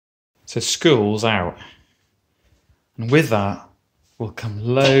So school's out. And with that will come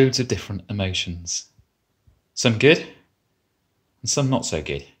loads of different emotions. Some good and some not so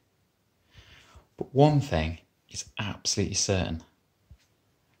good. But one thing is absolutely certain.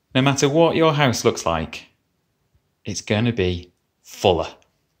 No matter what your house looks like, it's going to be fuller.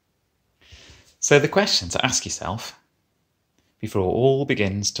 So the question to ask yourself before all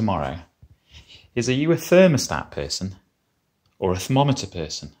begins tomorrow is, are you a thermostat person or a thermometer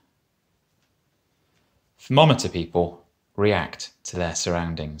person? Thermometer people react to their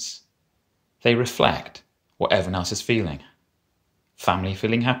surroundings. They reflect what everyone else is feeling. Family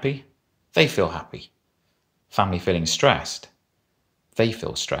feeling happy, they feel happy. Family feeling stressed, they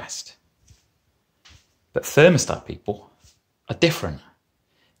feel stressed. But thermostat people are different.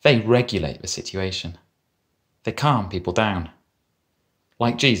 They regulate the situation. They calm people down.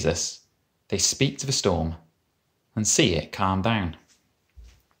 Like Jesus, they speak to the storm and see it calm down.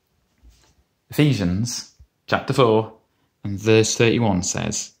 Ephesians chapter 4 and verse 31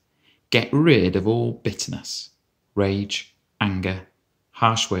 says, "Get rid of all bitterness, rage, anger,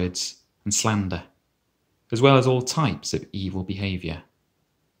 harsh words and slander, as well as all types of evil behaviour.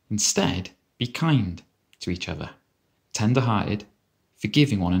 Instead, be kind to each other, tender-hearted,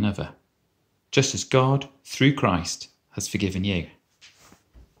 forgiving one another, just as God, through Christ, has forgiven you."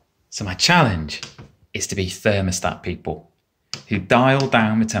 So my challenge is to be thermostat people who dial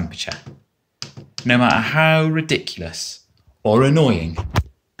down the temperature, no matter how ridiculous or annoying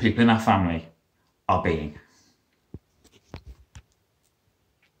people in our family are being.